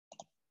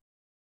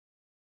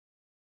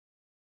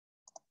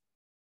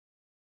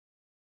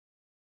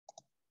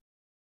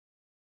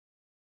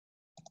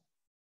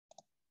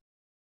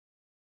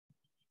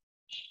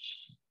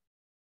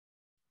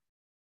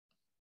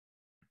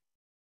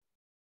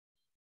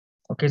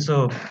Okay,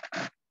 so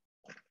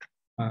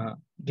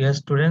dear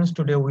students,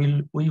 today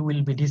we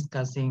will be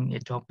discussing a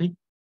topic.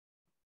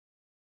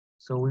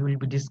 So we will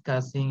be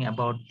discussing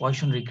about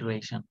Poisson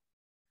regression.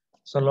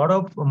 So a lot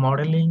of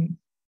modeling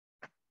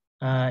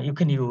you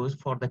can use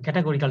for the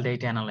categorical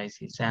data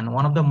analysis, and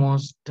one of the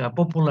most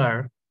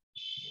popular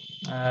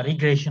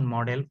regression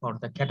model for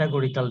the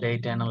categorical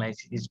data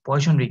analysis is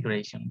Poisson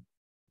regression.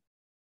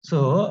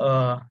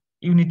 So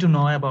you need to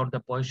know about the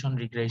Poisson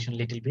regression a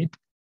little bit.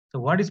 So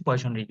what is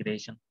Poisson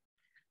regression?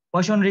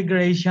 Poisson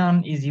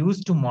regression is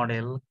used to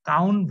model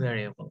count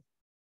variable,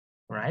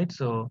 right?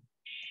 So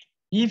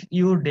if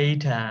your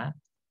data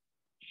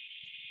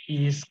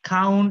is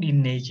count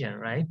in nature,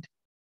 right?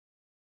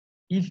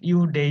 If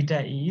your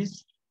data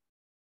is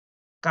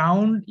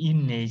count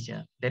in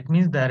nature, that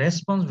means the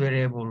response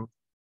variable,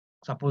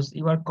 suppose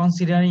you are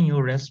considering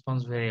your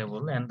response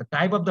variable and the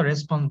type of the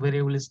response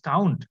variable is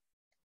count,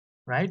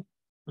 right?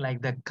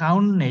 Like the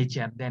count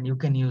nature, then you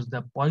can use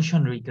the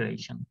Poisson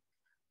regression.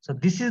 So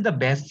this is the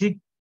basic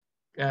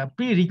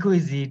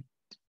prerequisite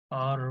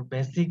or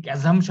basic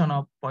assumption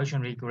of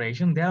Poisson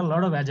regression. There are a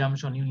lot of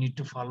assumptions you need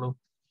to follow.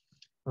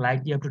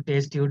 Like you have to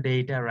test your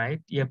data,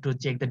 right? You have to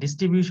check the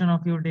distribution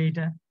of your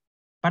data.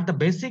 But the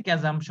basic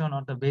assumption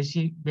or the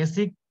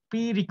basic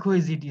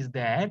prerequisite is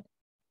that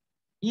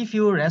if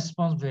your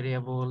response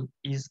variable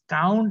is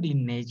count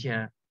in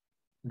nature,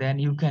 then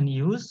you can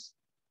use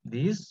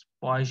this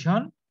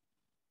Poisson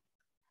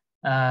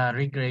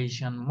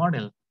regression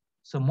model.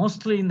 So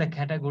mostly in the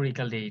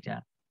categorical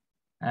data,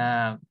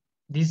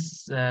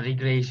 this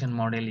regression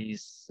model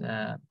is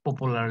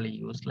popularly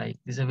used. Like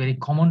this is a very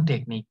common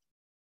technique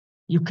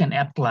you can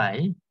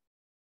apply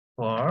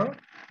for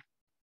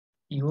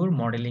your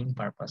modeling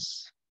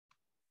purpose.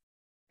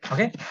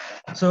 Okay,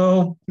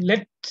 so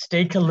let's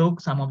take a look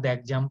some of the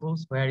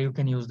examples where you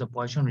can use the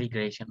Poisson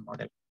regression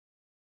model.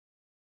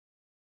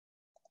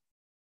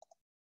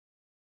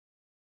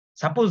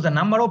 Suppose the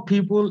number of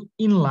people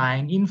in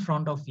line in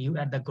front of you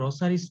at the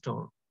grocery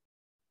store.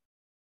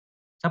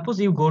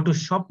 Suppose you go to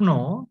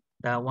Shopno,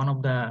 the one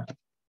of the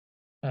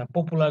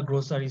popular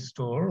grocery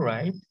store,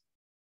 right,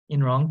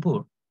 in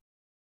Rangpur.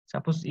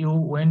 Suppose you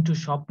went to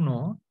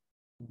Shopno,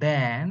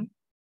 then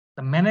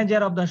the manager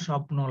of the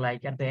Shopno,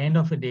 like at the end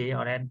of a day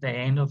or at the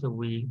end of a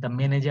week, the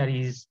manager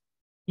is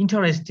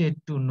interested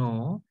to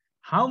know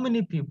how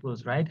many people,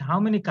 right, how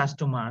many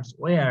customers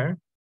were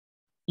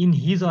in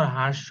his or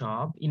her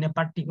shop in a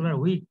particular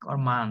week or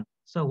month.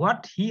 So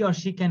what he or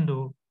she can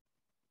do,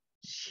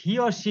 he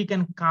or she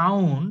can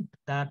count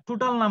the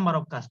total number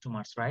of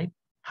customers, right?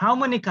 How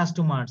many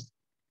customers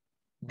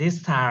they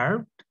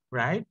served,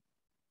 right,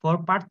 for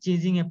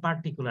purchasing a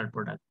particular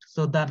product.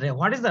 So that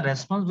what is the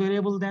response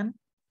variable then?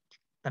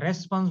 The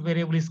response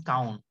variable is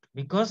count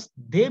because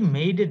they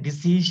made a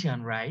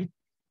decision, right,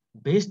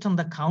 based on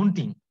the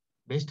counting,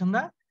 based on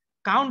the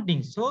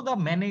counting. So the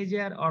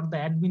manager or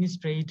the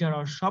administrator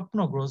or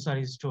Shopno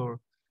grocery store,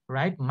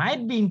 right,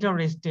 might be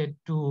interested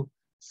to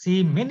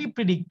see many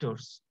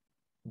predictors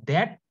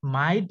that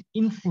might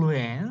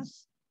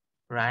influence,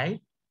 right,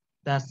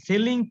 the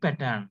selling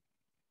pattern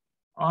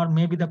or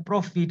maybe the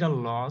profit or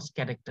loss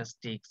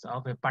characteristics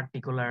of a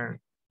particular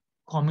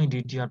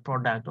commodity or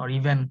product, or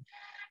even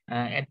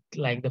at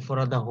like the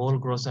for the whole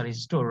grocery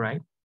store,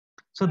 right?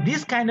 So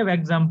this kind of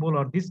example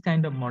or this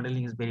kind of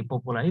modeling is very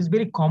popular. It's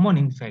very common,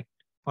 in fact,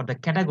 for the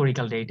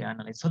categorical data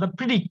analysis. So the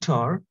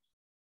predictor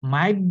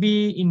might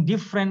be in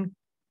different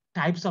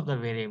types of the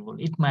variable.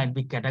 It might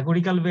be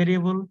categorical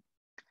variable.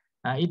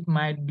 It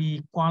might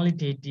be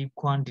qualitative,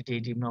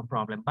 quantitative, no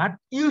problem. But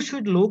you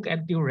should look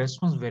at your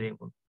response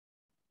variable.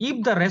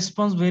 If the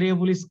response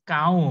variable is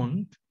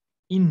count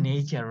in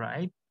nature,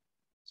 right?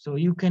 So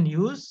you can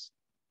use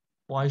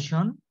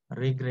Poisson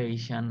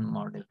regression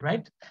model,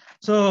 right?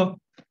 So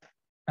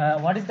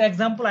what is the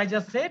example I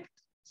just said?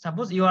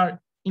 Suppose you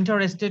are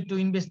interested to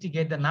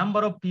investigate the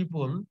number of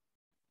people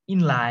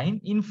in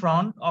line in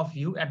front of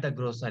you at the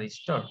grocery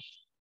store.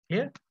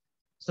 Here,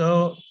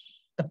 so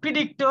the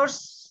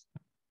predictors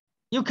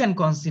you can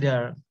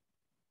consider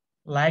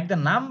like the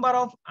number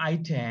of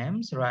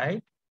items,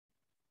 right?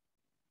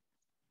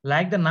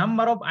 Like the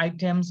number of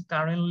items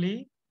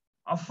currently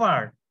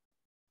offered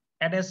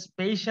at a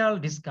special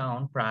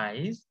discount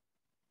price,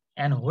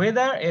 and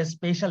whether a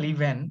special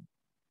event,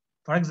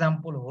 for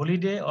example,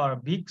 holiday or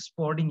big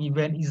sporting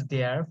event is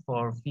there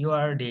for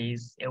fewer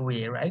days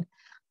away, right?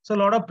 So a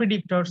lot of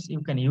predictors you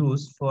can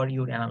use for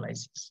your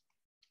analysis.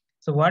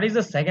 So what is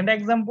the second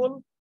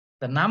example?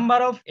 The number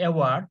of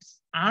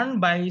awards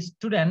earned by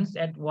students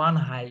at one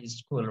high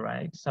school,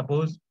 right?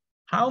 Suppose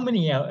how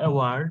many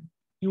awards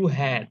you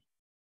had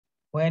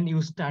when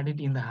you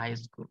studied in the high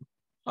school,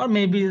 or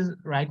maybe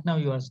right now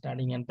you are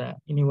studying at the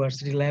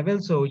university level.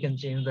 So we can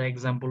change the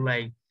example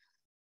like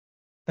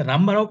the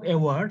number of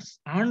awards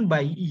earned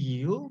by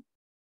you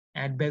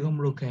at Begum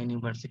Rukha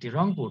University,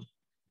 Rangpur.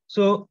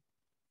 So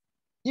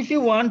if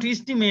you want to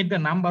estimate the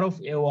number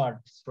of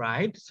awards,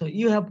 right? So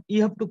you have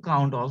to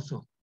count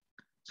also.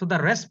 So the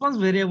response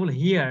variable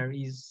here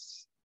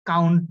is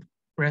count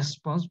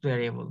response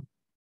variable.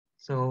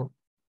 So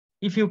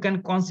if you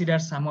can consider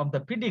some of the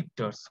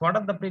predictors. What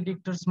are the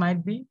predictors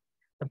might be?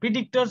 The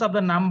predictors of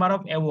the number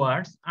of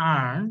awards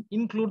earned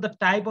include the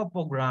type of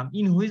program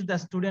in which the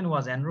student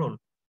was enrolled.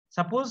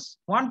 Suppose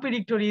one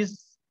predictor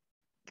is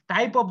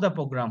type of the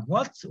program.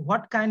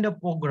 What kind of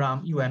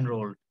program you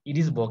enrolled? It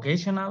is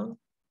vocational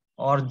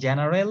or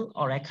general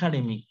or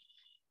academic,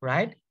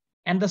 right?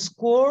 And the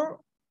score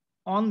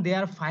on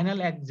their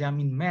final exam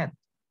in math.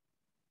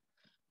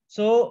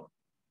 So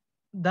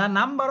the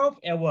number of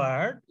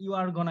award you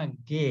are gonna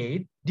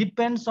get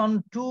depends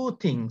on two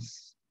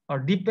things or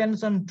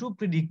depends on two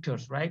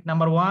predictors, right?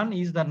 Number one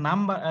is the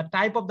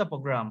type of the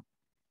program.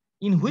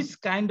 In which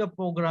kind of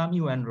program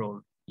you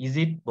enroll? Is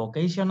it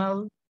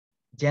vocational,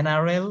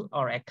 general,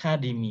 or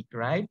academic,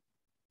 right?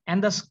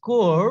 And the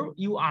score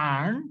you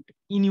earned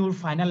in your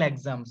final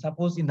exam,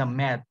 suppose in the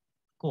math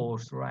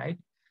course, right?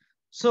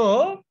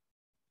 So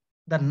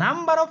the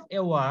number of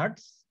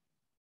awards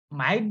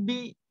might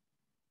be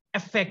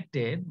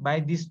affected by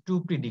these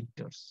two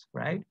predictors,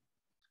 right?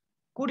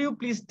 Could you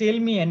please tell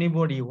me,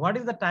 anybody, what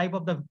is the type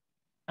of the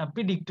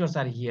predictors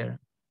are here?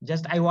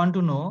 Just I want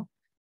to know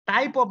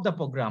type of the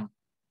program.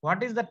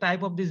 What is the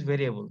type of this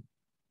variable?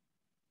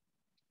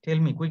 Tell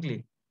me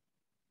quickly.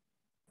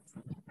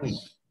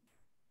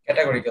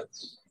 Categorical.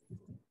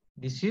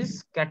 This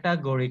is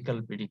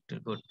categorical predictor.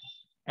 Good.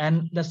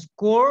 And the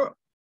score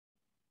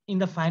in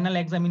the final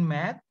exam in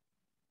math?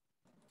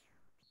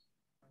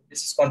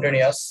 This is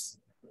continuous.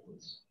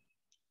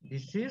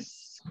 This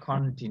is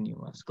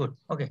continuous. Good.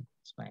 Okay,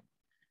 it's fine.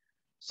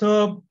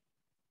 So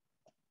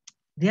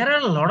there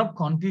are a lot of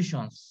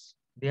confusions.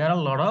 There are a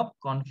lot of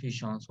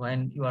confusions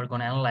when you are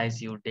going to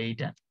analyze your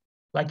data.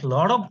 Like a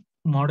lot of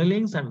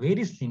modelings are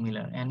very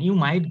similar and you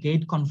might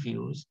get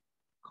confused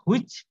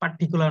which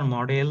particular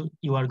model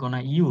you are going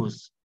to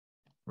use,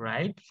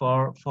 right?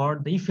 For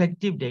the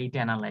effective data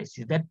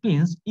analysis. That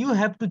means you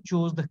have to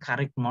choose the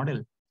correct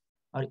model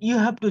or you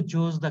have to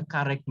choose the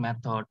correct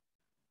method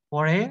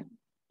for a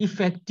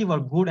effective or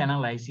good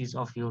analysis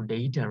of your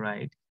data,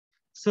 right?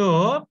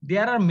 So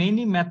there are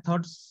many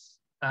methods.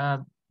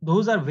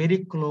 Those are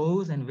very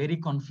close and very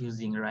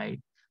confusing, right?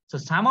 So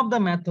some of the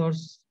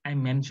methods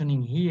I'm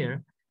mentioning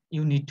here,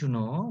 you need to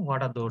know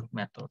what are those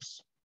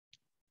methods.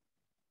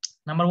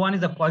 Number one is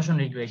the Poisson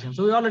regression.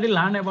 So we already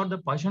learned about the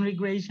Poisson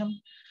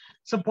regression.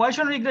 So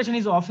Poisson regression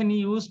is often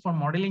used for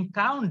modeling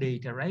count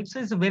data, right? So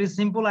it's a very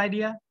simple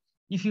idea.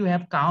 If you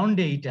have count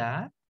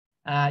data,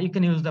 you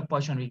can use the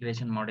Poisson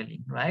regression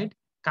modeling, right?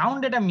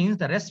 Count data means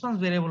the response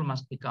variable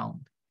must be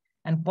count.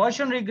 And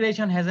Poisson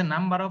regression has a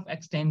number of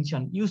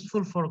extensions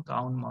useful for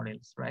count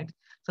models, right?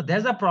 So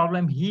there's a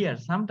problem here.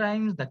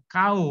 Sometimes the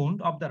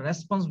count of the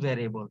response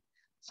variable,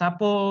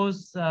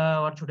 suppose,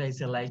 what should I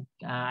say? Like,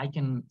 I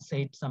can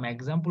say some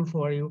example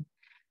for you.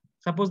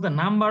 Suppose the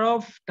number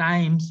of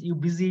times you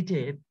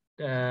visited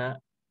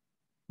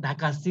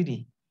Dhaka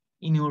city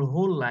in your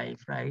whole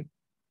life, right?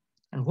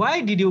 And why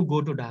did you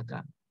go to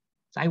Dhaka?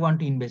 So I want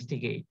to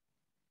investigate.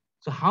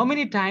 So how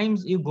many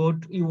times you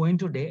went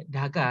to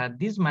Dhaka?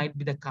 This might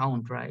be the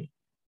count, right?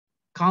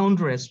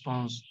 Count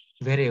response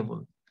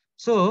variable.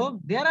 So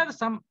there are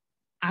some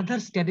other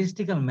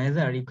statistical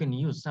measure you can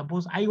use.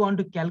 Suppose I want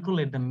to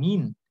calculate the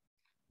mean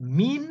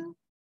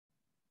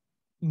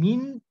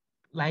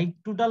like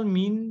total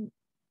mean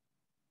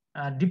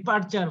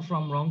departure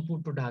from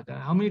Rangpur to Dhaka.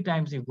 How many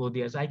times you go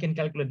there? So I can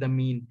calculate the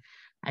mean.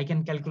 I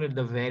can calculate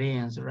the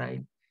variance,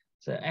 right?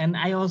 So, and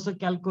I also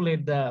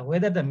calculate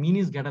whether the mean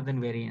is greater than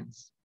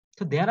variance.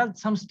 So there are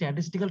some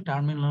statistical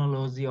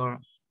terminology or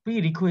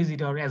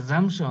prerequisite or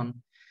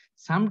assumption.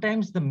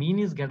 Sometimes the mean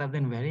is greater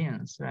than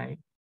variance, right?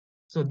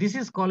 So this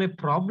is called a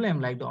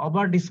problem like the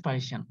over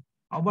dispersion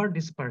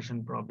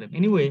problem.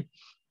 Anyway,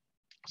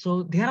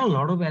 so there are a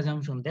lot of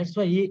assumptions. That's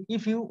why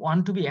if you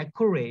want to be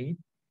accurate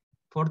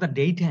for the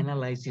data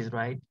analysis,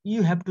 right,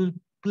 you have to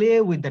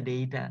play with the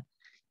data.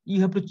 You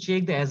have to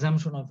check the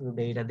assumption of your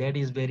data. That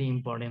is very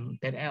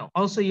important. That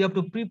also you have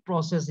to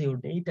pre-process your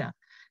data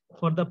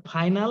for the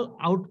final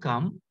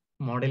outcome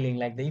modeling,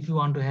 like if you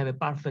want to have a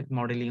perfect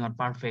modeling or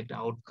perfect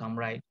outcome,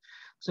 right?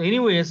 So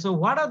anyway, so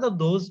what are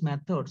those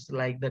methods,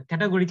 like the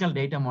categorical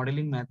data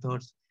modeling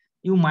methods?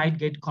 You might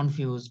get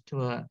confused.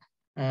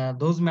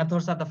 Those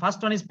methods are, the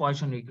first one is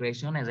Poisson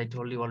regression, as I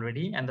told you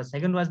already. And the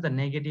second was the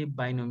negative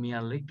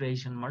binomial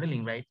regression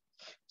modeling, right?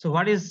 So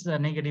what is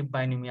negative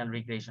binomial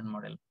regression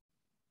model?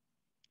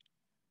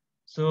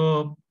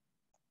 So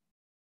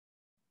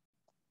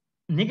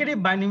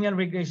negative binomial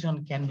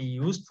regression can be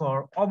used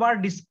for over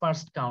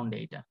dispersed count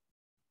data.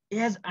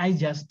 As I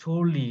just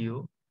told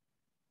you,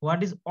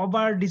 what is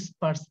over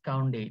dispersed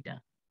count data?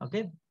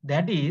 Okay,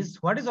 that is,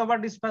 what is over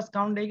dispersed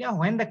count data?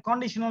 When the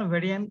conditional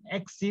variance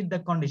exceed the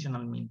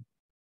conditional mean.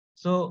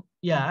 So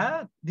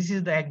yeah, this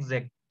is the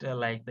exact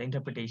like the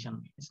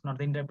interpretation. It's not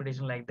the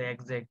interpretation like the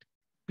exact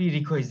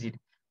prerequisite.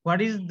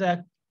 What is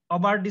the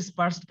over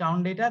dispersed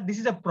count data? This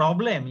is a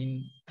problem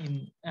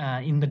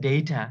in the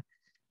data.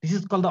 This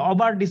is called the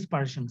over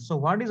dispersion. So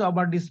what is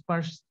over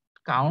dispersed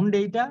count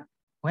data?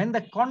 When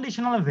the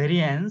conditional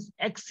variance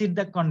exceed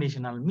the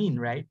conditional mean,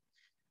 right?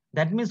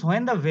 That means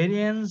when the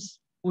variance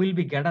will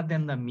be greater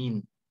than the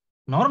mean.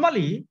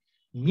 Normally,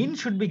 mean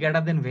should be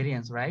greater than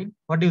variance, right?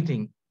 What do you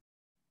think?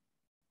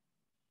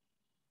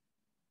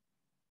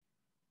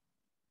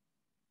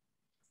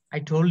 I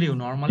told you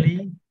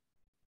normally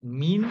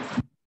mean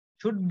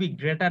should be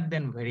greater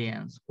than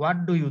variance.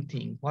 What do you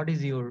think? What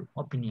is your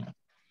opinion?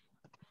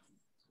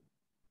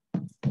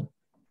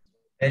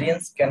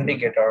 Variance can be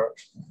greater.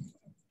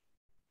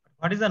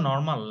 What is the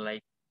normal?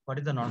 Like, what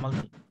is the normal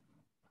thing?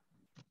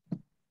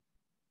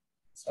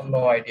 So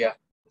no idea.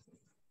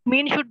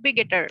 Mean should be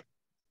greater.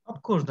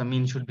 Of course, the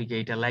mean should be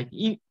greater. Like,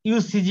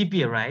 use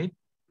CGPA, right?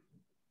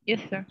 Yes,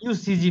 sir.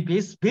 Use CGPA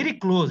is very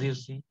close, you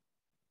see.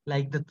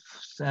 Like the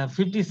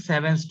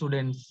 57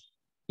 students,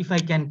 if I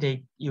can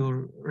take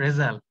your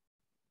result,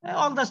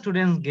 all the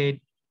students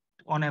get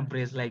on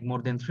average like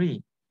more than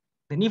 3.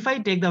 Then if I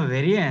take the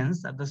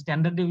variance at the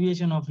standard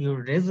deviation of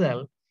your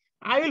result,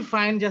 I will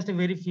find just a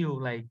very few,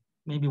 like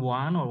maybe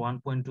 1 or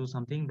 1.2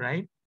 something,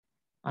 right?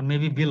 Or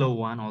maybe below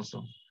 1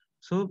 also.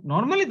 So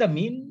normally the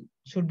mean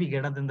should be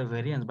greater than the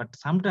variance, but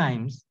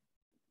sometimes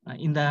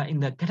in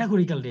the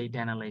categorical data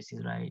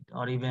analysis, right?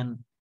 Or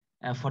even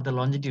for the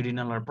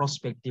longitudinal or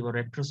prospective or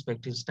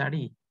retrospective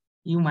study,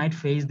 you might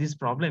face this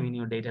problem in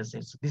your data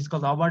sets. This is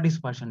called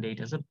over-dispersion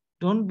data. So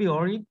don't be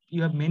worried,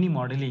 you have many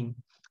modeling.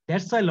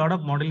 That's why a lot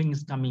of modeling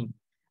is coming,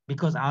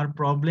 because our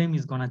problem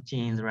is gonna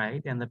change,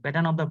 right? And the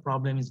pattern of the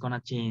problem is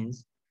gonna change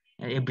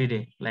every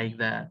day. Like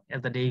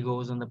as the day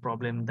goes on,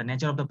 the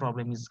nature of the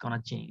problem is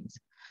gonna change.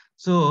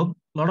 So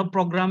a lot of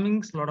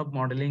programming, a lot of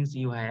modelings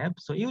you have.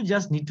 So you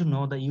just need to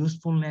know the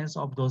usefulness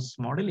of those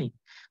modeling.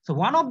 So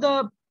one of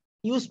the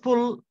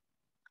useful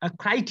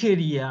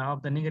criteria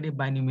of the negative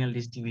binomial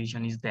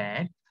distribution is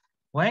that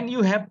when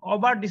you have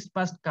over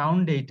dispersed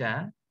count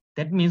data,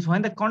 that means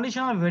when the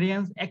conditional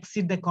variance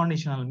exceed the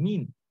conditional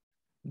mean,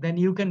 then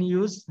you can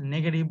use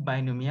negative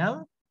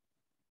binomial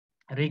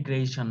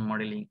regression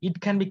modeling.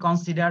 It can be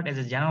considered as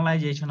a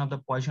generalization of the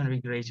Poisson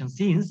regression,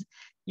 since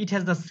it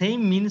has the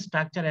same mean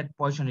structure as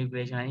Poisson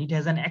regression and it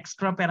has an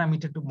extra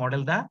parameter to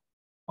model the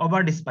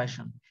over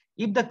dispersion.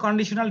 If the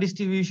conditional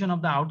distribution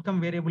of the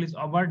outcome variable is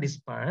over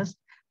dispersed,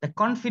 the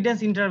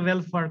confidence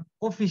interval for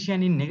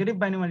coefficient in negative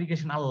binomial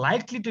regression are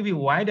likely to be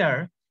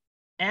wider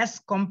as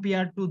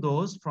compared to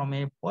those from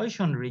a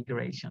Poisson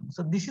regression.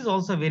 So this is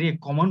also a very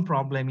common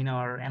problem in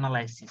our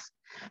analysis.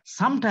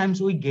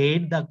 Sometimes we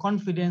get the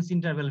confidence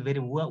interval very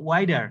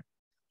wider.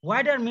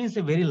 Wider means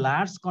a very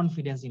large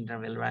confidence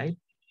interval, right?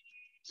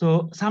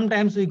 So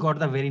sometimes we got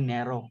the very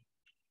narrow.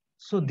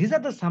 So these are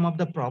the some of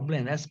the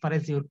problems as far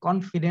as your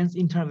confidence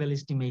interval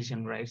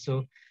estimation, right?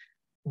 So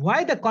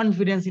why the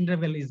confidence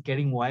interval is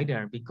getting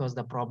wider? Because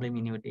the problem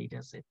in your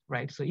data set,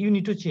 right? So you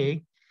need to check.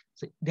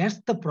 So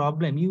that's the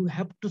problem. You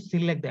have to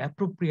select the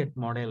appropriate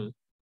model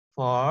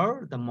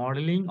for the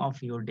modeling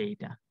of your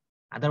data.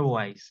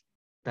 Otherwise,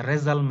 the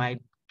result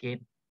might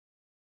get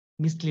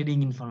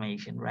misleading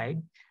information, right?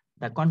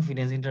 The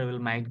confidence interval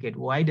might get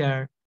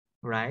wider,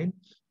 right?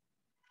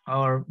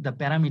 Or the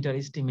parameter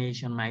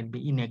estimation might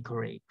be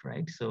inaccurate,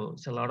 right? So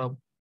it's a lot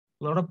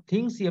of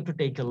things you have to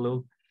take a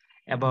look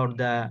about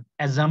the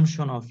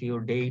assumption of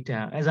your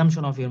data,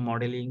 assumption of your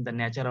modeling, the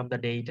nature of the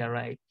data,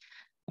 right?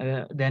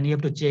 Then you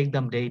have to check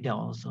the data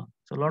also.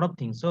 So a lot of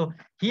things. So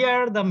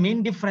here the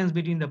main difference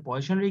between the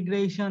Poisson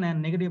regression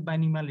and negative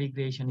binomial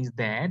regression is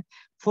that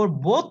for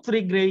both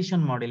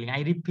regression modeling,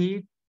 I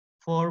repeat,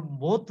 for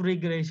both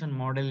regression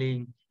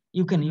modeling,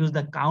 you can use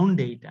the count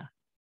data.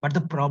 But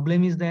the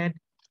problem is that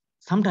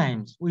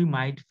sometimes we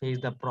might face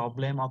the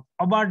problem of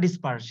over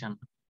dispersion.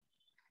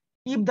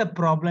 If the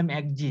problem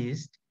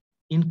exists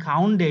in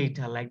count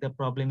data, like the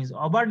problem is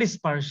over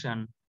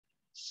dispersion,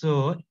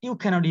 so you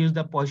cannot use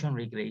the Poisson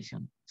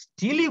regression.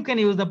 Still, you can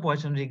use the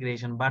Poisson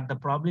regression, but the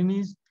problem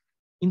is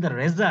in the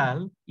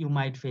result, you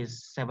might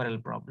face several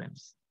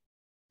problems.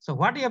 So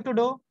what you have to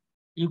do?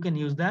 You can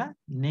use the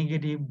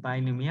negative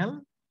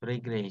binomial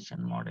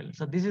regression model.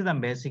 So this is the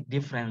basic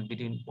difference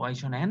between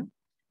Poisson and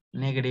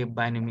negative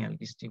binomial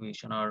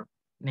distribution or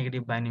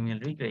negative binomial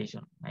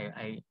regression,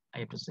 I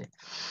have to say.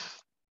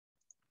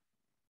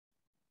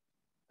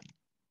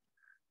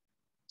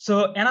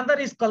 So another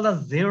is called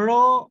the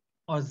zero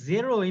or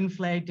zero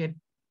inflated.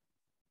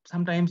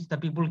 Sometimes the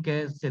people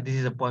can say this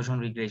is a Poisson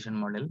regression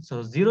model.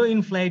 So zero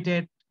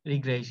inflated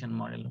regression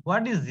model.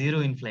 What is zero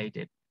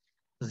inflated?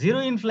 Zero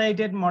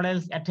inflated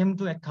models attempt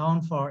to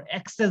account for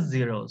excess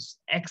zeros,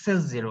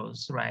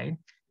 right?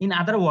 In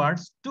other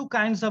words, two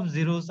kinds of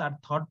zeros are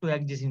thought to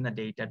exist in the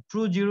data,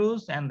 true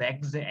zeros and the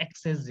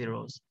excess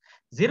zeros.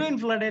 Zero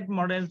inflated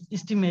models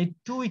estimate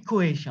two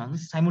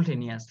equations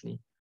simultaneously,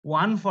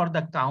 one for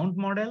the count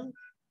model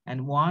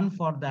and one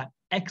for the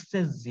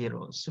excess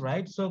zeros,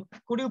 right? So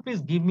could you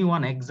please give me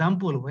one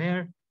example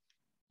where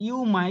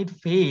you might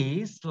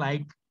face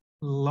like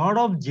a lot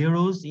of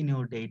zeros in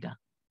your data?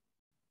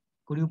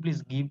 Could you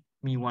please give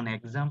me one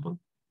example?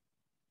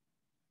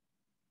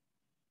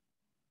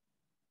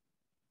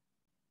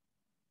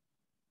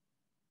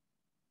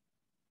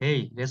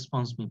 Hey,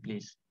 response me,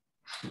 please.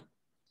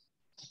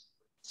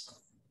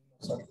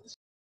 Sorry.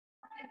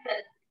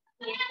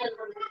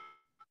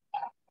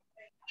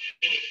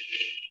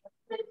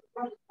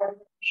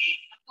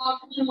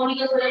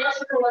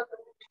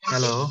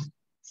 Hello.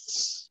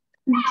 Sir,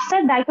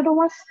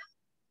 dichotomous.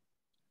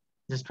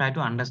 Just try to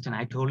understand.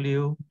 I told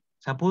you,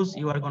 suppose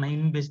you are going to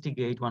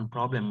investigate one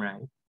problem,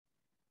 right?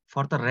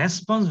 For the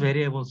response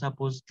variable,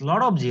 suppose a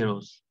lot of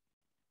zeros.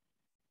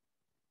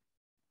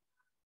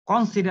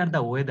 Consider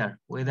the weather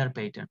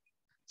pattern.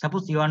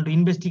 Suppose you want to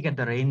investigate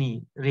the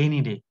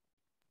rainy day.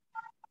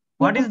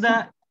 What is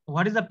the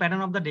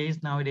pattern of the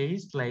days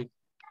nowadays? Like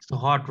it's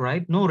hot,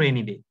 right? No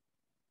rainy day.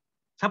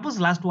 Suppose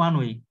last 1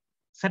 week,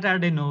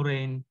 Saturday no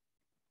rain,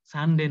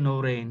 Sunday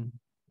no rain,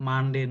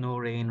 Monday no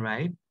rain,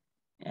 right?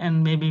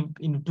 And maybe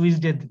in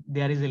Tuesday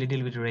there is a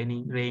little bit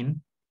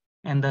rain,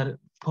 and the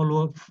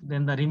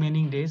then the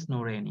remaining days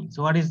no raining.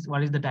 So what is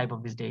the type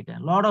of this data?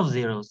 A lot of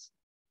zeros,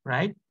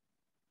 right?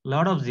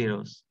 Lot of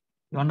zeros.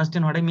 You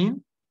understand what I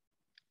mean?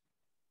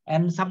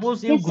 And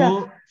suppose you Yes,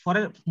 go sir.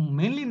 for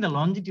mainly in the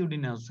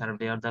longitudinal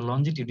survey or the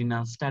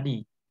longitudinal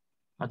study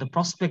or the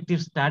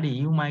prospective study,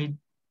 you might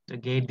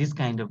get this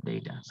kind of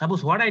data.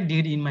 Suppose what I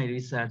did in my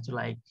research,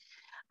 like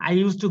I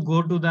used to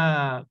go to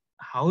the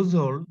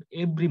household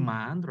every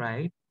month,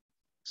 right?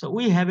 So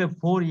we have a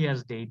 4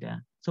 years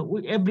data. So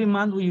every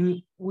month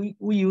we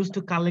used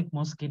to collect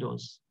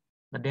mosquitoes,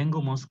 the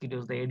dengue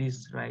mosquitoes, the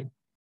Aedes, right?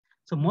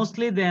 So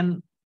mostly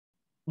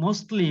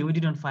we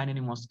didn't find any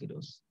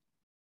mosquitoes,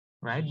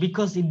 right?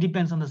 Because it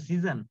depends on the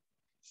season.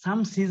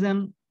 Some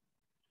season,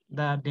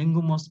 the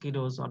dengue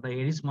mosquitoes or the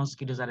Aedes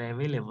mosquitoes are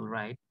available,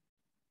 right?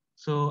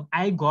 So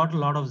I got a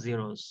lot of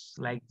zeros,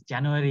 like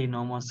January,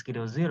 no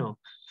mosquito, 0.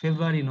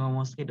 February, no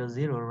mosquito,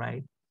 0,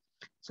 right?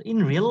 So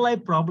in real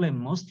life problem,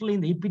 mostly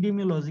in the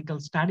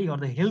epidemiological study or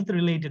the health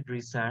related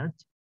research,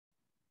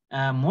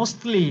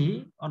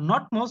 mostly or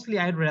not mostly,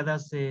 I'd rather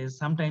say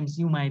sometimes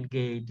you might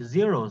get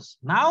zeros.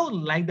 Now,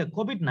 like the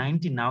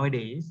COVID-19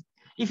 nowadays,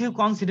 if you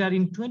consider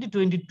in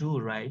 2022,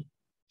 right,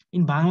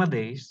 in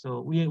Bangladesh, so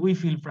we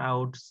feel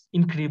proud,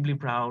 incredibly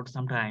proud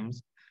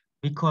sometimes,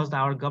 because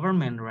our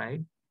government,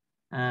 right,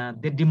 they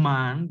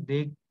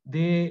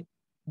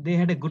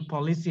had a good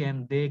policy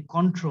and they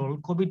control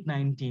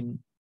COVID-19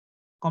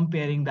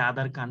 comparing the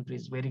other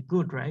countries very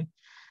good, right?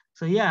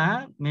 So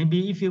yeah,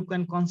 maybe if you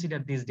can consider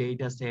this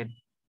data set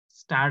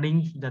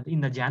starting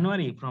in the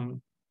January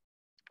from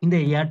in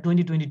the year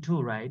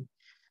 2022, right?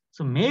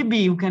 So maybe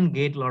you can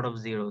get a lot of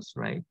zeros,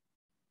 right?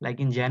 Like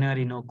in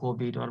January, no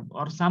COVID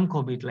or some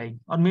COVID, like,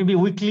 or maybe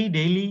weekly,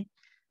 daily.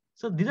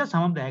 So these are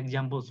some of the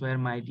examples where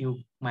you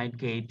might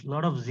get a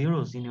lot of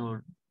zeros in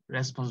your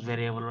response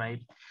variable,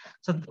 right?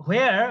 So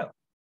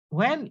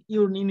when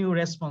you in your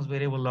response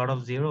variable a lot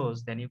of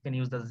zeros, then you can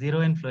use the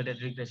zero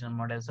inflated regression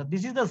model. So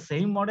this is the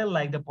same model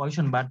like the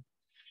Poisson, but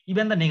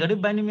even the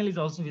negative binomial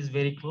is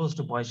very close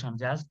to Poisson.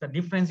 Just the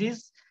difference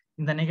is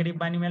in the negative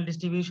binomial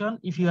distribution,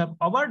 if you have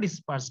over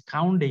dispersed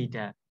count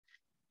data,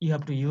 you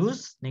have to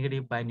use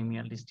negative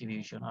binomial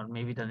distribution or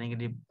maybe the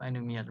negative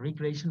binomial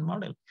regression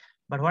model.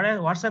 But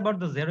what's about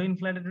the zero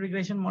inflated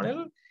regression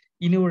model?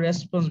 In your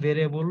response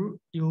variable,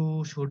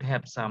 you should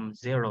have some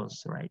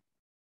zeros, right?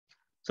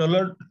 So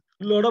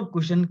lot of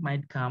questions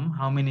might come,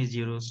 how many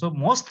zeros? So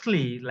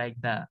mostly like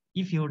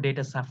if your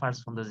data suffers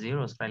from the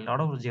zeros, right? A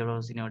lot of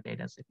zeros in your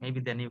data set, maybe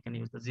then you can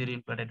use the zero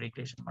inflated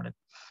regression model.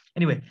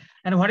 Anyway,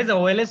 and what is the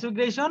OLS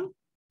regression?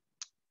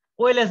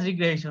 OLS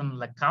regression,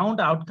 like count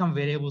outcome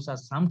variables are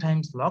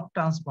sometimes log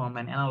transformed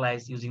and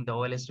analyzed using the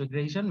OLS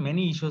regression.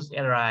 Many issues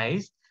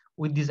arise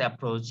with this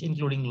approach,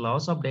 including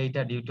loss of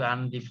data due to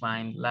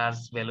undefined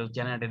large values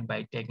generated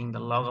by taking the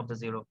log of the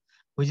zero,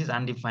 which is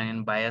undefined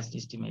and biased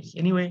estimates.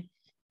 Anyway,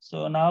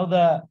 so now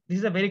this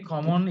is a very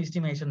common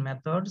estimation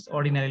methods,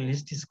 ordinary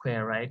least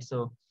square, right?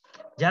 So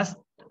just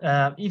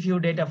if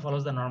your data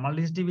follows the normal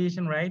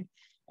distribution, right?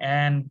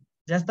 And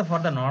just for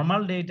the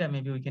normal data,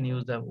 maybe we can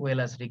use the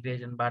OLS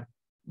regression, but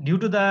due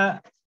to the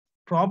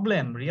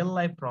real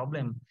life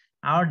problem,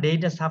 our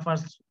data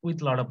suffers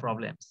with a lot of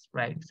problems,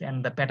 right?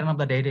 And the pattern of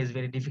the data is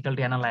very difficult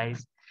to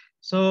analyze.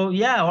 So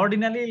yeah,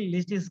 ordinarily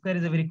least square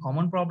is a very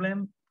common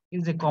problem.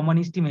 It's a common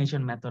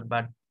estimation method,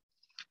 but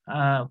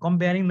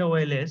comparing the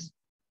OLS,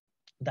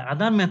 the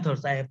other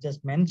methods I have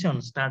just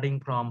mentioned, starting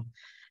from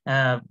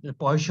the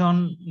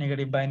Poisson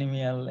negative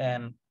binomial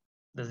and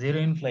the zero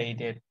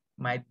inflated,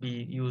 might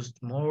be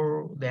used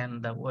more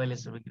than the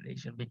OLS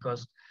regression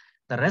because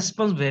the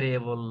response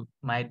variable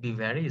might be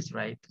varies,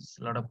 right? There's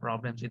a lot of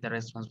problems with the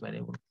response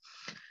variable.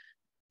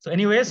 So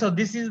anyway, so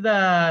this is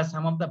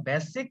some of the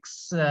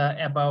basics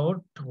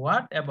about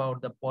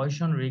the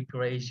Poisson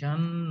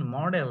regression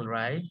model,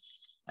 right?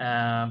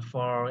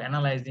 For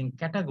analyzing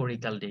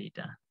categorical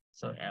data.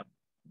 So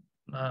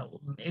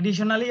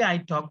additionally, I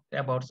talked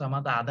about some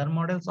of the other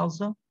models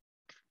also,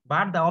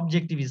 but the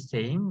objective is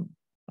same.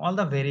 All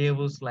the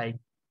variables like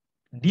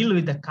deal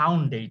with the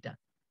count data,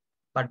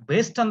 but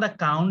based on the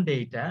count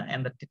data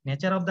and the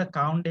nature of the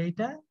count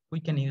data,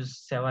 we can use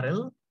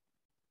several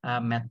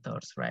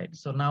methods, right?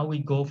 So now we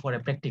go for a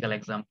practical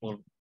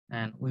example,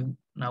 and we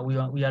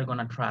are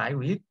gonna try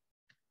with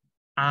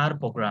R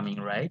programming,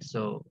 right?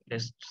 So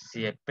let's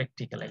see a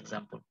practical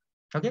example.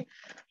 Okay,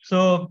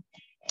 so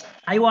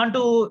I want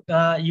to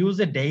use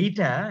the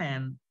data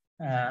and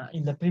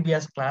in the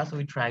previous class,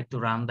 we tried to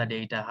run the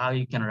data, how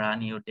you can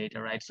run your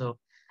data, right? So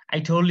I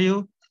told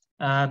you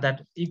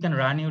that you can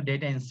run your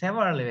data in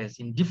several ways,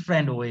 in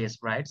different ways,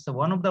 right? So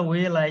one of the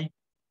way, like,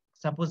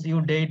 suppose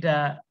your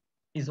data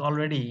is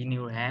already in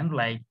your hand,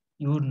 like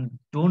you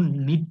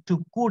don't need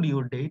to code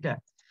your data.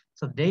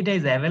 So data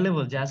is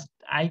available, just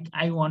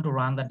I want to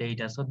run the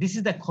data. So this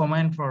is the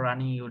command for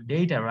running your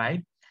data,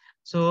 right?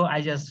 So I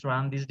just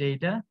run this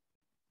data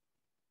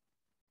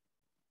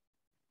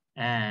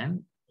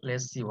and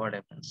let's see what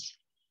happens.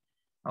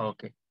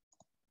 Okay.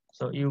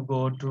 So you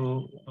go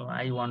to,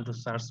 I want to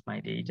search my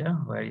data.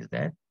 Where is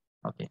that?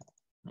 Okay,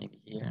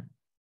 maybe here.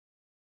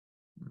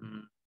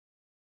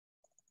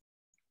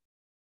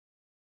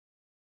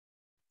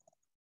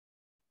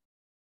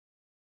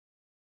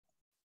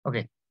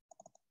 Okay.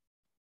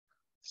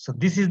 So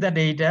this is the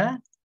data.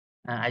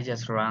 I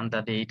just run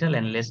the data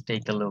and let's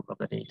take a look of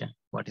the data.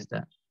 What is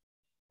that?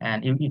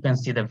 And you can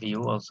see the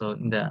view also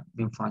in the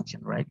view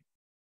function, right?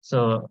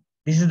 So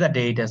this is the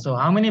data. So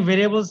how many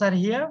variables are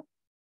here?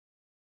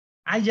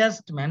 I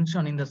just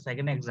mentioned in the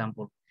second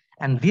example.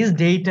 And this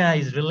data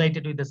is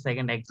related with the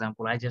second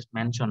example I just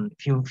mentioned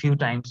few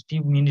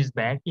minutes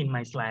back in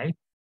my slide.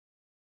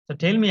 So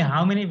tell me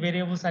how many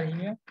variables are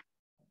here?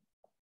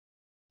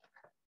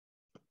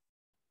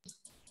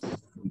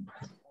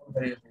 4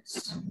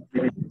 variables.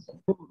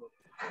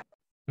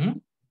 Hmm?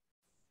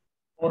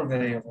 4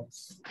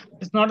 variables.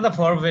 It's not the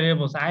 4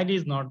 variables. ID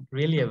is not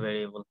really a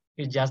variable.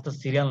 It's just a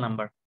serial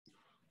number.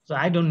 So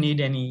I don't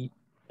need any,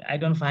 I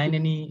don't find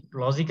any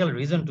logical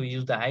reason to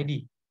use the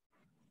ID.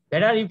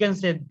 Better you can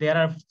say there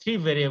are 3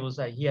 variables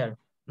are here.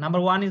 Number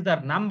 1 is the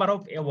number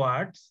of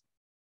awards.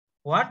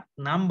 What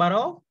number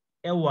of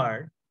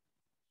award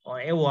or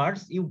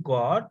awards you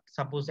got,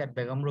 suppose at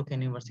Begum Rock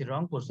University,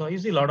 Rangpur. So you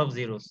see a lot of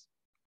zeros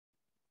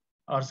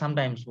or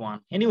sometimes 1.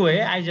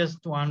 Anyway, I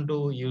just want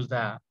to use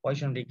the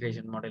Poisson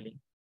regression modeling.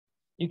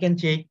 You can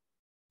check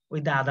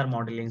with the other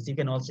modelings. You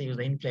can also use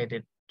the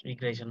inflated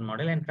regression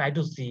model and try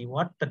to see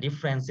what the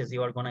differences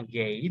you are going to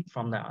get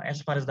from the,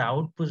 as far as the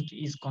output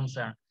is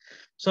concerned.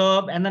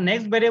 So, and the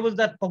next variable is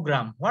the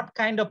program. What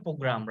kind of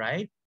program,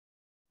 right?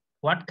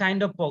 What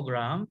kind of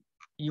program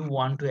you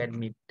want to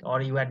admit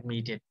or you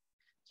admitted.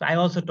 So I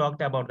also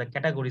talked about the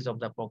categories of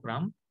the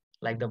program,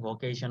 like the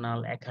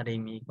vocational,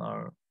 academic,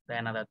 or the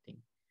another thing.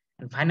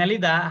 And finally,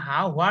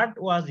 what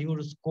was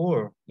your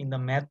score in the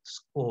math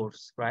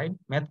course, right?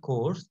 Math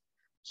course.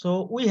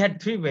 So we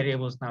had 3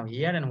 variables now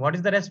here. And what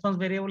is the response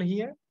variable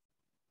here?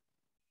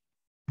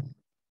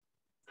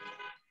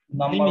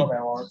 Number of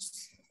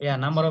awards. Yeah,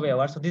 number of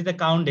awards. So this is the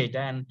count data.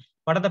 And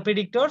what are the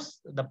predictors?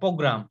 The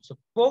program. So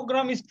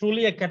program is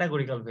truly a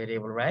categorical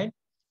variable, right?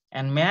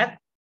 And math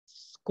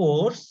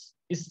scores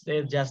is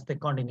just the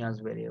continuous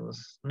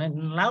variables.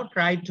 Now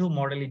try to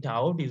model it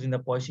out using the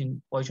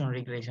Poisson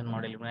regression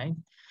modeling, right?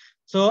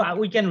 So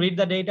we can read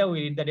the data.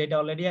 We read the data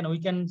already, and we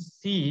can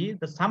see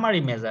the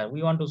summary measure.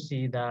 We want to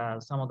see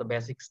some of the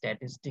basic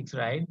statistics,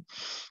 right?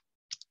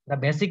 The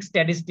basic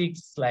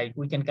statistics, like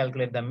we can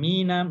calculate the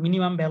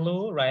minimum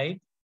value,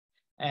 right?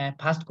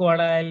 First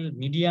quartile,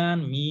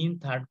 median, mean,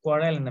 third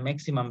quartile, and the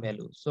maximum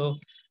value. So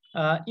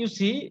you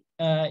see,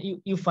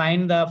 you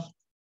find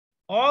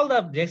all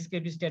the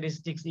descriptive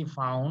statistics you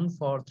found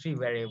for 3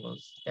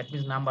 variables. That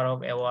means number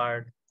of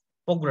award,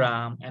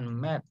 program, and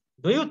math.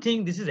 Do you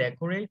think this is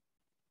accurate?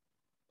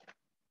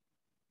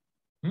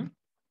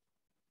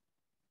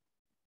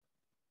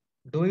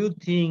 Do you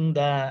think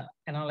the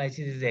analysis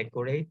is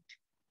accurate?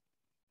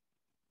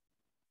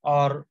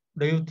 Or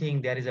do you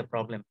think there is a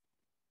problem?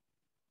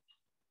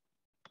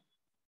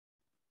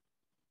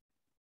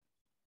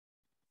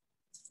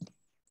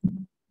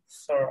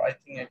 Sir, I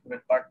think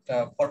accurate,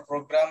 but for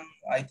program,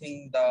 I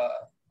think the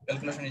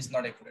calculation is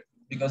not accurate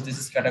because this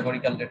is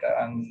categorical data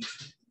and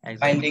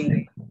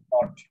finding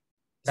not.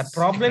 The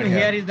problem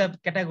here is the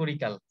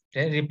categorical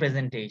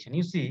representation.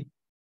 You see,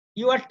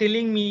 you are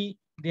telling me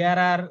there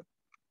are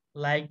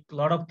like a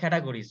lot of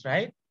categories,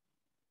 right?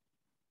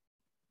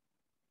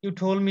 You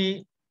told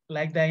me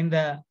like in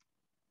the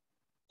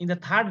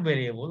third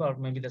variable, or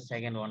maybe the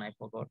second one, I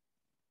forgot.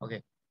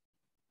 Okay,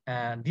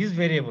 this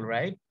variable,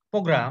 right?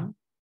 Program.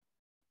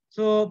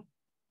 So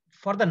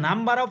for the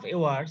number of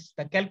awards,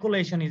 the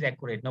calculation is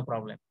accurate, no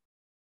problem.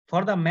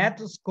 For the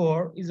math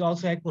score is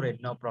also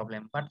accurate, no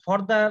problem. But for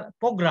the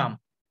program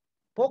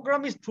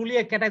is truly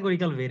a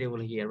categorical variable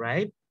here,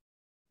 right?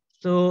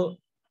 So,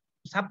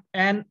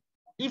 and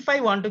if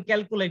I want to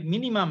calculate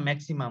minimum,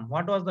 maximum,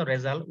 what was the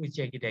result? We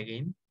check it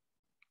again.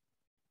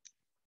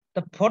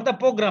 For the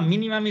program,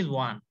 minimum is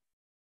 1,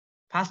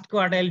 first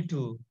quartile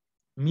 2,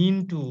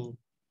 mean 2,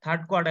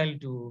 third quartile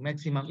 2,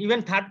 maximum.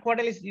 Even third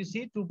quartile is, you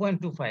see,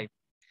 2.25.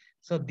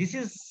 So this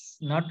is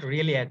not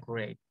really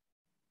accurate,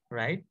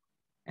 right?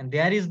 And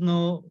there is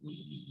no,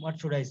 what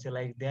should I say,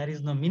 like there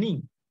is no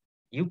meaning.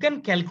 You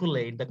can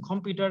calculate, the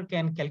computer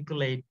can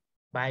calculate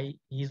by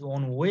his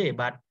own way,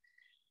 but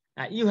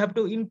you have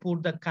to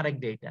input the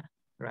correct data,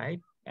 right?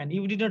 And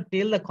you did not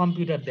tell the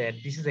computer that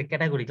this is a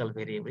categorical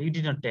variable. You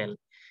did not tell.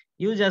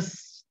 You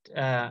just,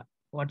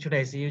 what should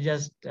I say? You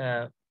just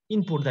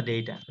input the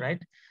data,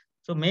 right?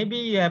 So maybe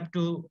you have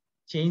to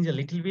change a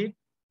little bit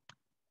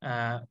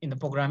in the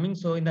programming.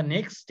 So in the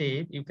next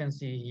step, you can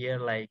see here,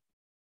 like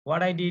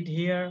what I did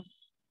here,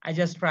 I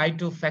just tried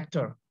to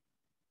factor,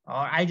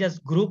 or I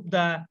just group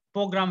the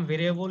program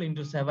variable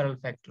into several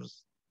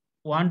factors,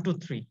 1, 2,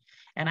 3.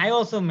 And I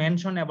also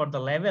mentioned about the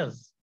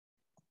levels.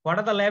 What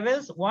are the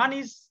levels? 1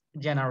 is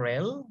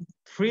general,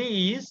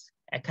 3 is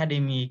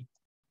academic,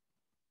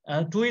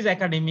 2 is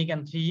academic,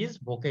 and 3 is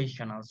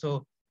vocational.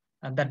 So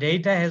the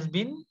data has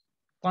been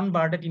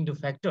converted into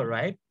factor,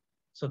 right?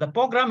 So the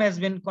program has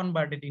been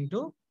converted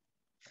into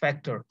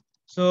factor.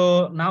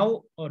 So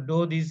now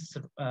do this,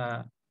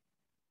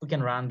 we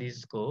can run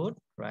this code,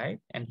 right?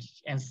 And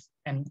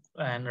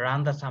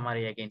run the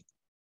summary again.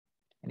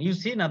 And you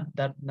see now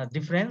that the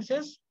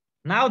differences,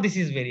 now this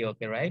is very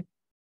okay, right?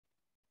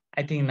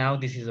 I think now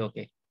this is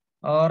okay.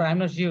 Or I'm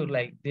not sure,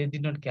 like they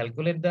did not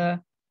calculate the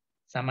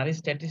summary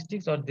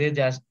statistics, or they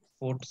just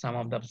put some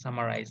of the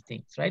summarized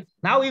things, right?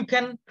 Now you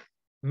can,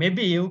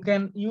 maybe you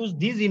can use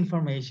this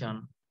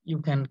information, you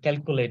can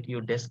calculate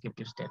your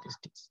descriptive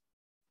statistics.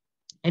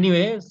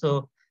 Anyway,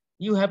 so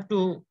you have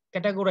to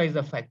categorize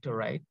the factor,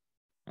 right?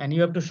 And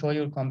you have to show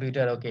your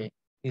computer, okay,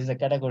 this is a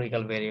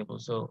categorical variable.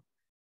 So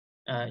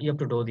you have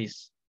to do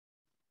this.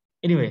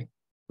 Anyway,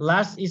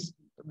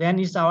 then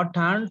it's our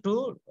turn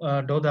to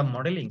do the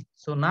modeling.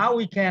 So now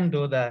we can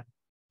do the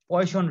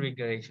Poisson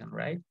regression,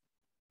 right?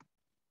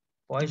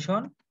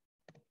 Poisson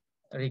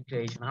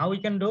regression. How we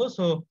can do?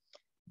 So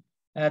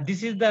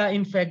this is the,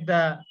 in fact,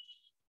 the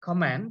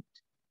command.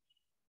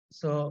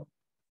 So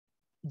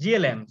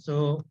GLM.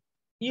 So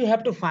you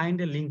have to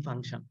find a link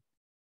function.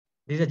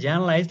 This is a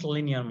generalized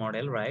linear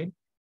model, right?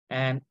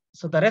 And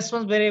so the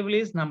response variable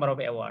is number of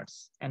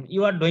awards, and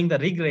you are doing the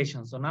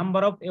regression. So number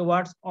of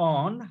awards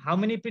on how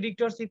many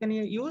predictors you can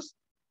use?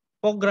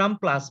 Program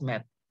plus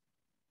math.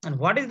 And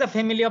what is the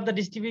family of the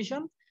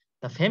distribution?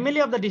 The family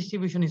of the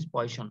distribution is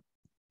Poisson.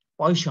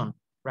 Poisson,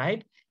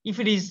 right? If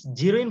it is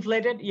zero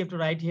inflated, you have to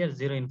write here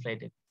zero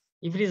inflated.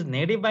 If it is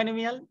negative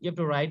binomial, you have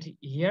to write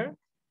here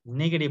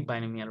negative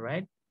binomial,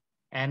 right?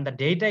 And the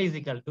data is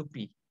equal to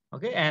P.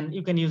 Okay, and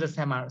you can use a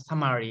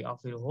summary of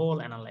your whole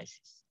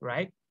analysis,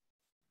 right?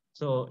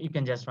 So you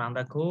can just run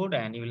the code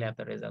and you will have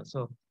the result.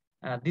 So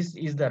this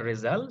is the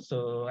result.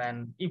 So,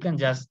 and you can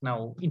just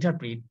now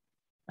interpret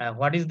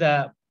what is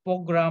the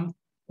program,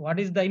 what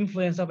is the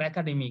influence of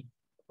academic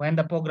when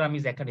the program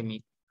is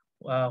academic,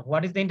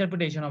 what is the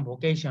interpretation of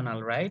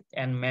vocational, right?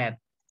 And math.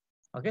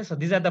 Okay, so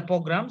these are the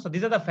programs. So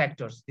these are the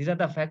factors. These are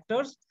the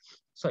factors.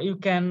 So you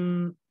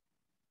can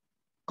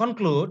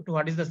conclude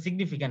what is the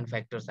significant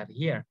factors are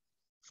here.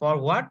 For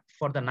what?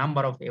 For the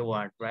number of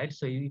award, right?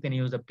 So you can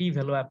use the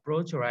p-value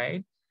approach,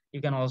 right?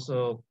 You can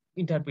also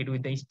interpret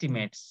with the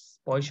estimates,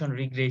 Poisson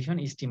regression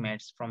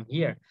estimates from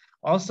here.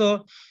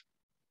 Also,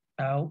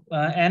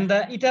 and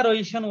the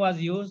iteration was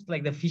used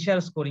like the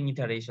Fisher scoring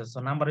iteration. So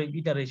number of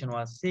iteration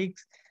was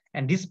 6,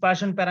 and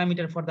dispersion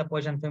parameter for the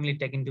Poisson family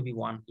taken to be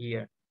 1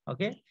 here.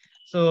 Okay,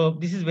 so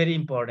this is very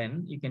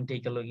important. You can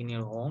take a look in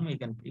your home. You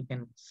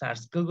can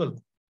search Google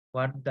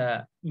what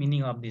the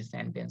meaning of this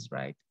sentence,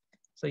 right?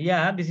 So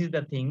yeah, this is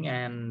the thing.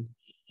 And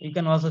you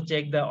can also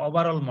check the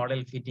overall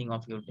model fitting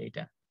of your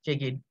data.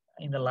 Check it.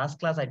 In the last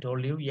class, I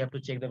told you, you have to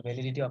check the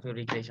validity of your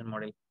regression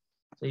model.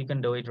 So you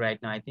can do it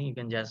right now. I think you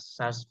can just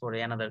search for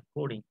another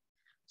coding.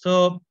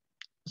 So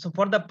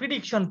for the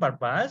prediction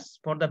purpose,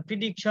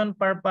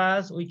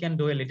 we can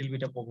do a little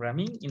bit of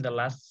programming. In the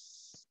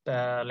last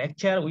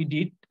lecture we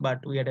did,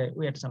 but we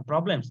had some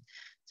problems.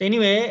 So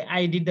anyway,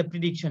 I did the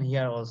prediction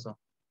here also.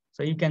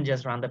 So you can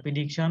just run the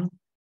prediction,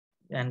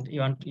 and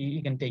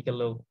you can take a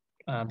look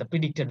the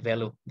predicted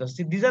value.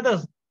 These are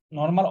the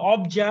normal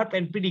observed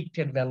and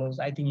predicted values.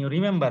 I think you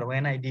remember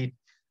when I did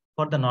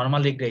for the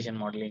normal regression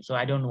modeling. So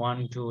I don't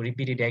want to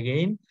repeat it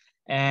again.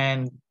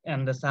 And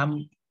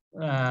some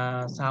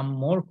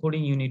more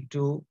coding you need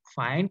to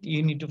find.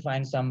 You need to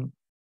find some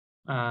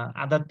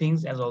other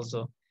things as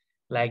also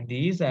like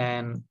this,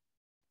 and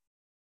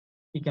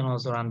you can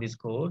also run this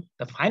code.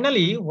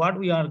 Finally, what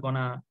we are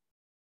gonna,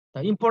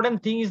 the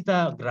important thing is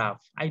the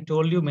graph. I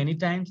told you many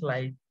times,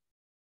 like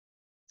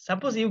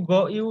suppose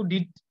you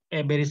did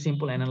a very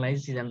simple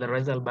analysis and the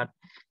result, but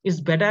it's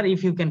better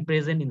if you can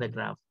present in the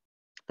graph.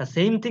 The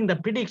same thing, the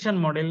prediction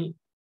model,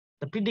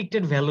 the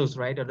predicted values,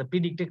 right? Or the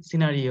predicted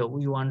scenario,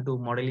 we want to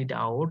model it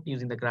out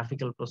using the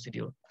graphical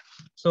procedure.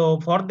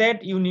 So for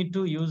that, you need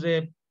to use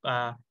a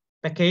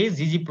package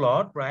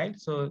ggplot, right?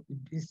 So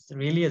this is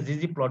really a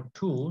ggplot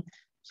tool.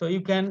 So you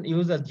can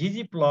use a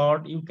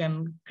ggplot, you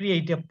can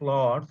create a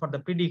plot for the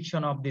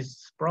prediction of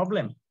this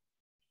problem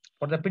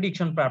for the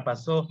prediction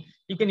purpose. So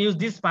you can use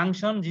this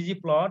function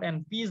ggplot,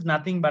 and p is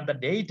nothing but the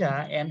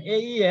data, and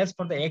AES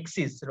for the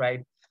axis,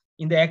 right?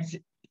 In the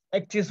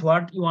axis,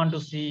 what you want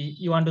to see?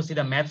 You want to see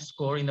the math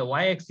score. In the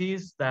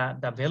y-axis,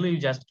 the value you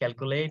just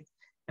calculate,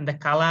 and the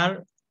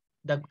color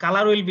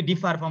will be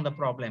differ from the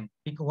problem.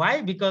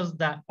 Why? Because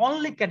the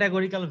only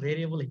categorical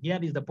variable here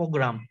is the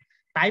program,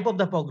 type of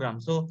the program.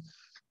 So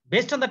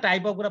based on the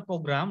type of the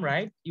program,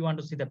 right, you want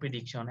to see the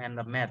prediction, and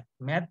the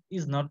math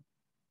is not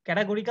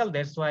categorical.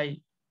 That's why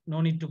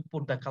no need to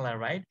put the color,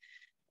 right?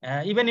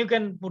 Even you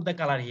can put the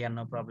color here,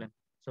 no problem.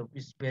 So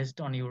it's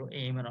based on your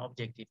aim and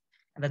objective.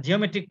 And the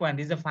geometric point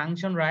is a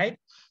function, right?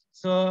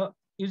 So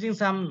using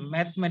some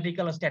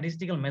mathematical or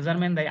statistical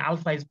measurement, the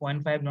alpha is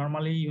 0.5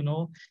 normally, you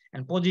know,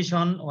 and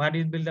position, what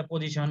is build the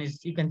position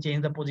is you can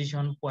change the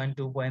position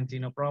 0.2, 0.3,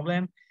 no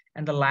problem.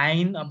 And the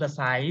line of the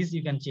size,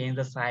 you can change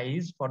the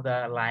size for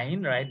the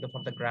line, right?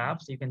 For the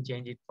graphs, you can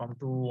change it from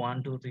 2,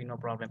 1, 2, 3, no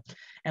problem.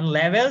 And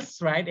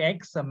levels, right?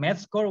 X,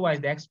 math score wise,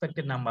 the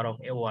expected number of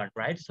award,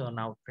 right? So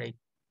now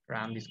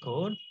run this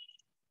code.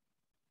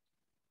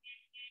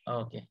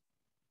 Okay.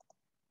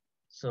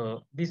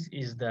 So this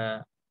is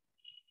the,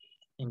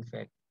 in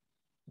fact,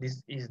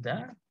 this is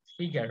the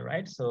figure,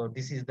 right? So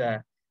this is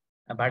the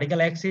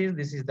vertical axis,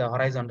 this is the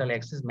horizontal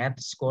axis, math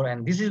score,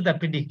 and this is the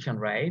prediction,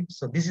 right?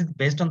 So this is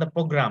based on the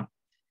program,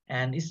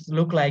 and it's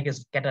look like a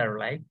scatter,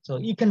 right? So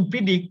you can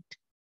predict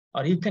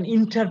or you can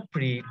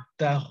interpret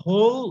the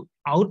whole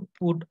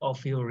output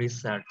of your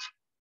research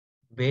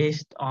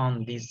based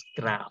on this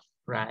graph,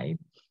 right?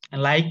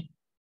 And like,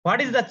 what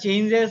is the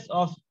changes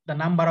of the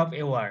number of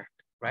award,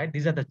 right?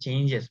 These are the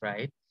changes,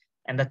 right?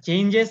 And the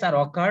changes are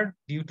occurred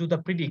due to the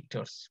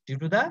predictors,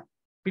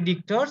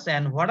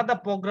 and what are the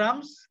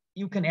programs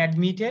you can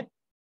admit it,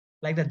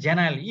 like the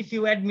general. If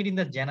you admit in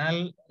the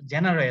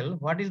general,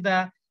 what is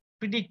the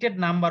predicted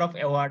number of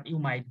award you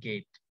might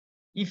get?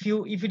 If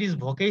it is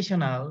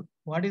vocational,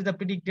 what is the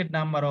predicted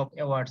number of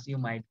awards you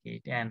might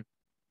get? And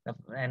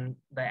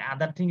the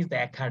other thing is the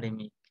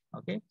academic.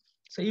 Okay,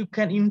 so you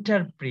can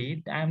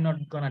interpret. I'm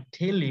not gonna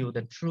tell you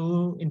the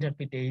true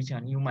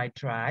interpretation. You might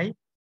try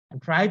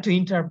to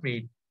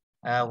interpret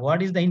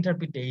what is the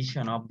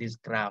interpretation of this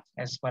graph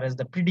as far as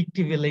the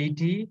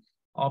predictability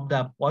of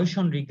the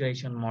Poisson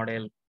regression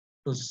model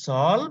to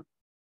solve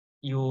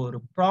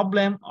your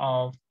problem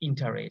of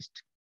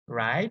interest,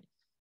 right?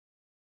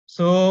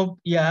 So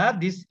yeah,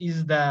 this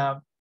is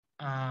the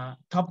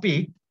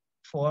topic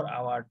for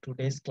our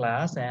today's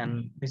class,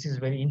 and this is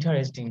very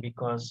interesting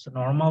because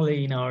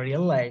normally in our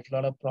real life, a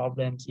lot of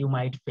problems you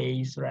might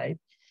face, right?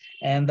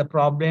 And the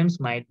problems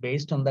might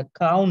based on the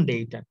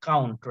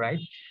count, right?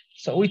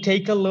 So we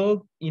take a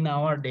look in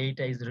our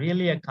data is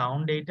really a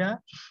count data.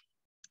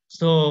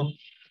 So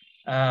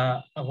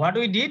what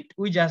we did,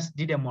 we just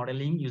did a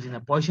modeling using a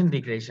Poisson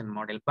regression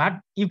model, but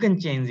you can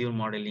change your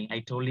modeling. I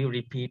told you,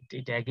 repeat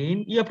it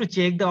again. You have to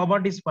check the over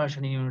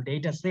dispersion in your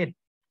data set.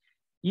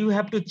 You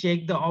have to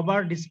check the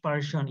over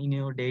dispersion in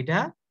your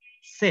data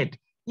set.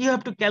 You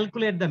have to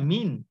calculate the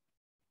mean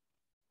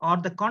or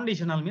the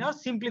conditional mean or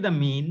simply the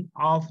mean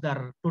of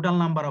the total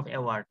number of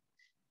award.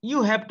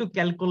 You have to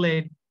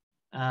calculate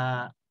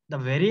the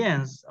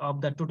variance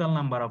of the total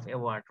number of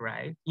award,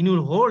 right? In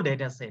your whole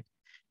data set.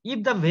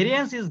 If the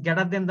variance is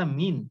greater than the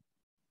mean,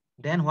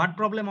 then what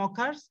problem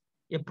occurs?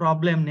 A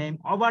problem named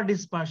over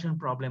dispersion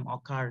problem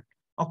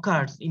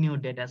occurs in your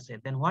data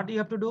set. Then what you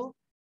have to do?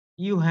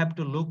 You have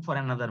to look for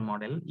another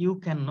model. You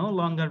can no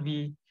longer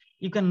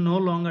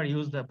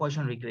use the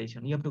Poisson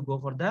regression. You have to go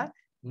for the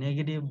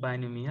negative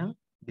binomial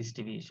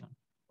distribution.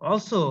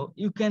 Also,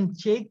 you can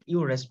check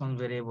your response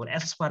variable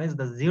as far as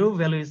the zero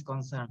value is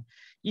concerned.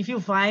 If you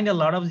find a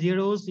lot of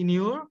zeros in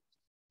your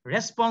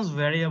response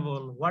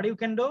variable, what you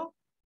can do?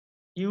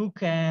 You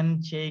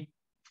can check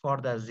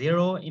for the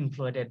zero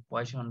inflated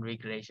Poisson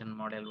regression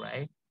model,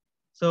 right?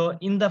 So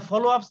in the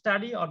follow-up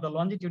study or the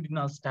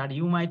longitudinal study,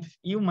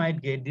 you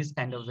might get this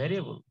kind of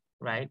variable,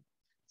 right?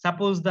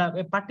 Suppose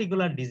a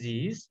particular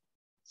disease,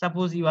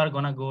 suppose you are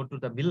gonna go to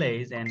the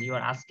village and you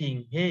are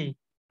asking, hey,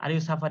 are you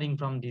suffering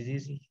from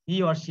disease?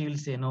 He or she will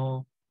say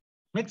no,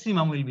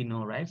 maximum will be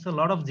no, right? So a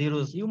lot of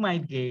zeros you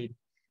might get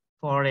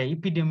for a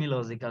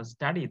epidemiological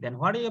study. Then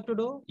what do you have to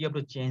do? You have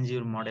to change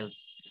your model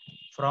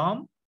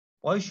from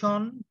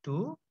Poisson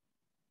to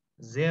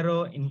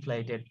zero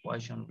inflated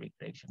Poisson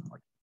regression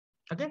model.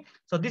 Okay,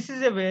 so this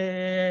is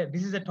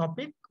a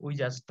topic we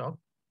just talked.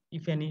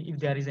 If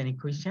there is any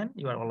question,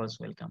 you are always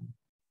welcome.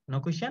 No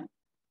question?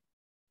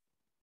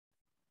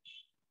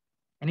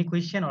 Any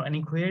question or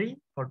any query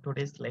for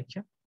today's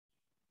lecture?